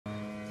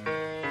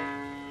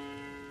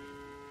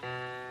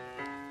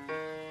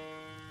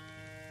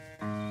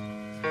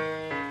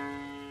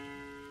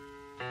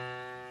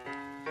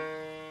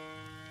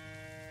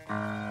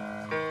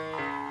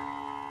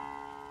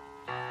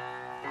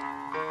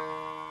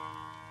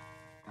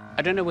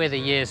I don't know where the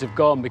years have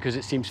gone, because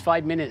it seems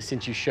 5 minutes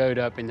since you showed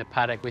up in the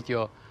paddock with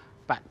your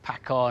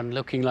backpack on,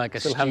 looking like a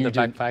Still student.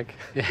 have the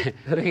backpack.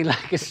 Looking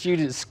like a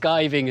student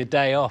skiving a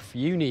day off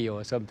uni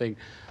or something.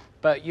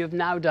 But you've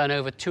now done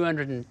over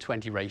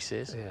 220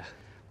 races. Yeah.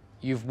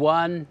 You've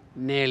won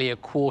nearly a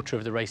quarter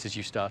of the races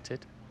you started.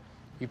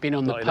 You've been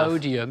on the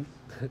podium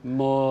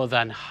more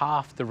than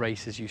half the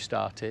races you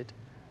started.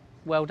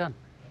 Well done.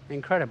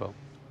 Incredible.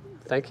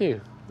 Thank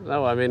you.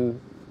 No, I mean,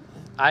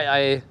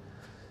 I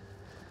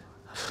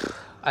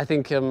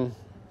think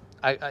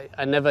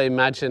I never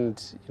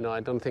imagined, you know,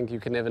 I don't think you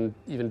can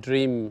even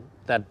dream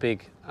that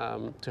big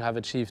to have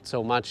achieved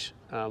so much.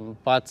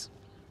 But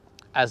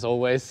as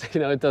always, you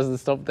know, it doesn't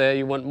stop there.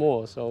 You want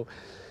more. So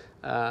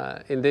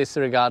in this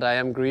regard, I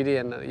am greedy,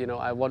 and you know,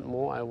 I want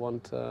more. I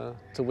want to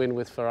win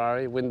with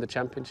Ferrari, win the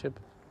championship.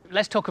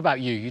 Let's talk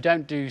about you. You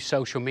don't do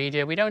social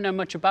media. We don't know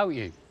much about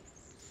you.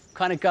 What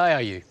kind of guy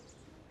are you?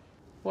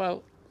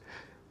 Well,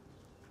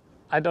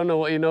 I don't know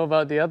what you know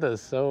about the others.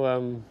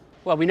 So.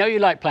 Well, we know you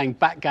like playing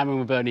backgammon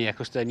with Bernie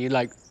Ecclestone. You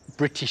like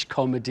British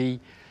comedy,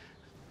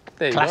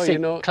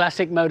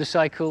 classic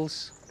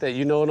motorcycles. That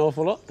you know an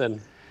awful lot then.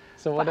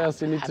 So what else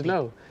do you need to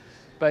know?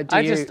 But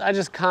I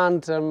just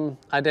can't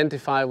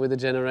identify with a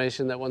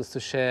generation that wants to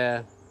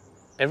share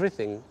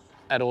everything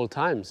at all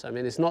times. I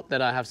mean, it's not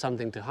that I have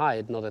something to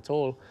hide, not at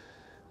all.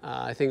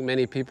 I think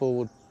many people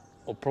would,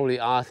 or probably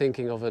are,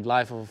 thinking of a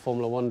life of a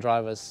Formula One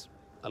driver as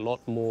a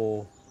lot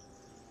more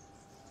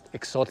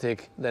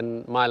exotic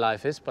than my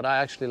life is, but I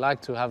actually like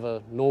to have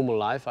a normal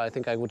life. I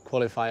think I would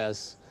qualify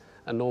as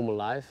a normal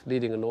life,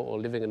 living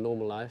a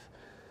normal life.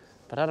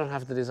 But I don't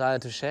have the desire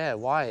to share.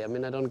 Why? I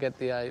mean, I don't get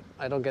the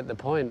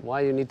point.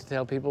 Why you need to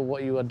tell people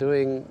what you are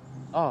doing?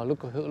 Oh,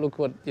 look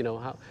what, you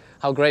know,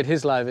 how great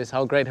his life is,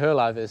 how great her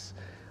life is.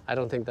 I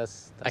don't think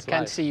that's I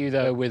can see you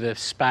though with a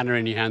spanner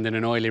in your hand and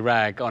an oily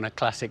rag on a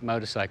classic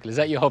motorcycle. Is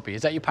that your hobby?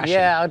 Is that your passion?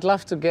 Yeah, I'd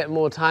love to get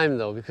more time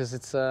though, because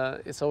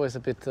it's always a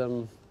bit.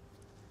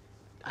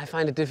 I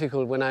find it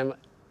difficult when I'm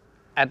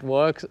at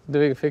work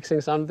fixing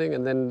something,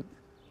 and then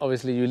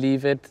obviously you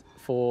leave it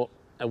for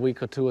a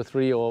week or 2 or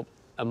 3 or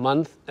a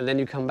month, and then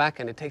you come back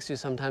and it takes you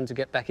some time to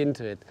get back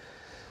into it.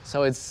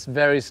 So it's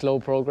very slow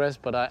progress,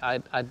 but I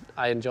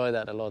enjoy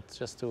that a lot,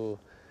 just to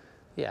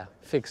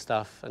fix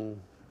stuff. And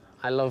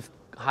I love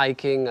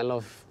hiking, I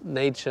love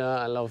nature,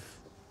 I love,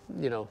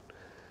 you know,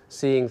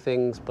 seeing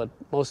things, but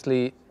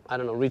mostly, I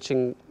don't know,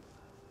 reaching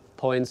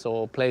points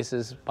or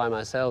places by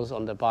myself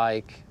on the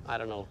bike. I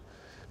don't know.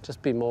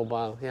 Just be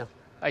mobile, yeah.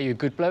 Are you a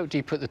good bloke? Do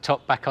you put the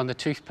top back on the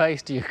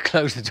toothpaste? Do you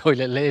close the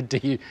toilet lid? Do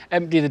you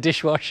empty the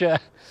dishwasher?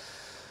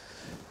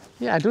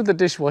 Yeah, I do the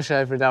dishwasher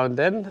every now and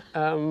then.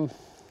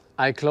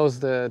 I close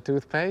the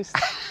toothpaste.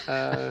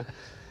 The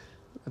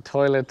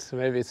toilet,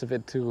 maybe it's a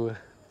bit too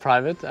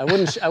private. I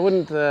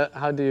wouldn't.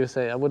 How do you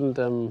say? I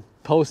wouldn't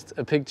post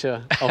a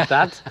picture of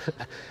that.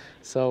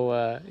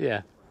 So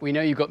yeah. We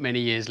know you've got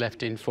many years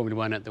left in Formula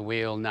One at the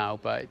wheel now,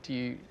 but do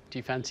you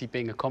fancy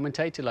being a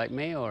commentator like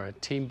me, or a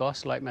team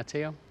boss like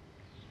Matteo?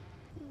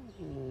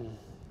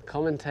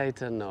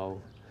 Commentator, no.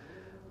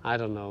 I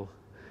don't know.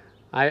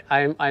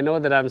 I know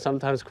that I'm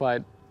sometimes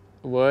quite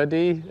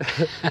wordy,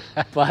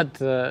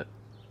 but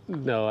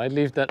no, I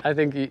leave that. I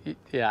think,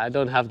 yeah, I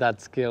don't have that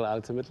skill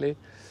ultimately.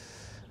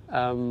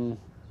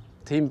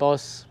 Team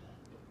boss,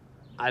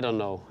 I don't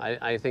know.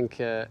 I think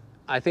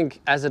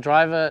as a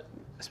driver,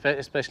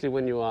 especially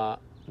when you are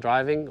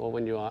driving or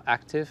when you are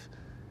active,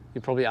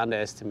 you probably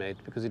underestimate,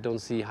 because you don't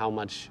see how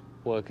much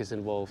work is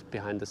involved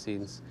behind the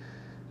scenes.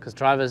 Because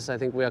drivers, I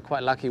think we are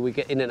quite lucky. We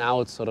get in and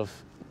out, sort of,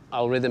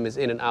 our rhythm is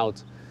in and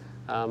out.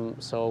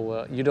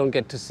 So you don't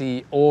get to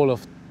see all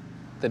of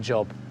the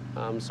job.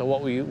 So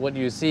what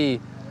you see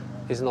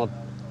is not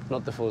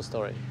the full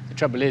story. The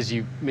trouble is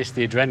you miss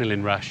the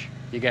adrenaline rush.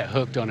 You get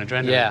hooked on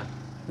adrenaline.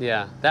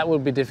 Yeah, that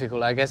would be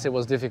difficult. I guess it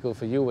was difficult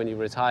for you when you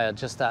retired,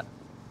 just that,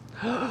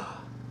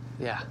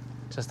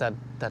 just that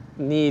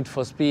need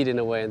for speed in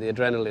a way, and the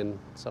adrenaline.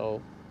 So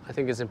I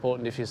think it's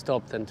important, if you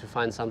stop, then to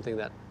find something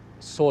that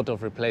sort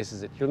of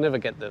replaces it. You'll never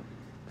get the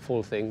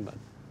full thing, but.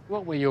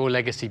 What will your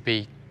legacy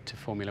be to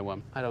Formula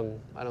One? I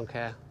don't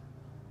care.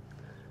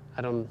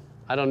 I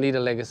don't need a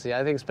legacy.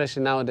 I think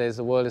especially nowadays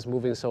the world is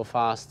moving so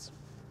fast.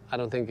 I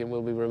don't think it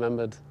will be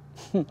remembered.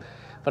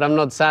 But I'm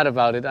not sad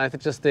about it. I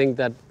just think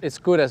that it's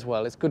good as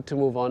well. It's good to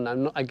move on.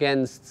 I'm not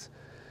against,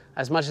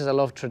 as much as I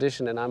love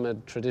tradition and I'm a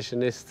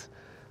traditionist,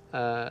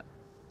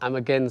 I'm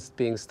against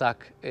being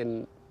stuck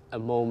in a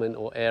moment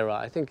or era.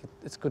 I think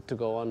it's good to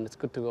go on. It's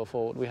good to go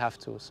forward. We have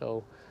to.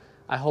 So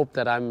I hope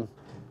that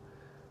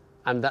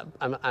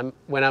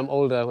when I'm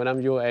older, when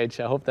I'm your age,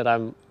 I hope that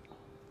I'm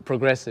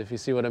progressive. You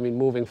see what I mean?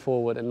 Moving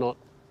forward and not,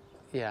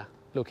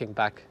 looking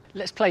back.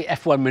 Let's play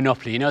F1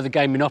 Monopoly. You know the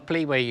game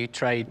Monopoly, where you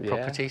trade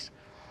properties?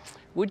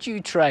 Would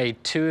you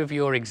trade 2 of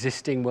your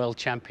existing world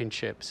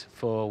championships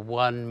for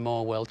 1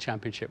 more world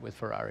championship with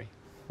Ferrari?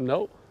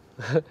 No.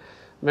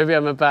 Maybe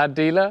I'm a bad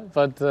dealer,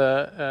 but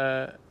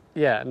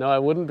no, I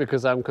wouldn't,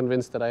 because I'm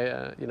convinced that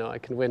I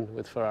can win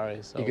with Ferrari.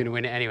 So. You're going to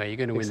win it anyway. You're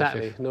going to win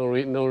exactly. the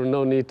 5th.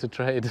 No need to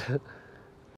trade.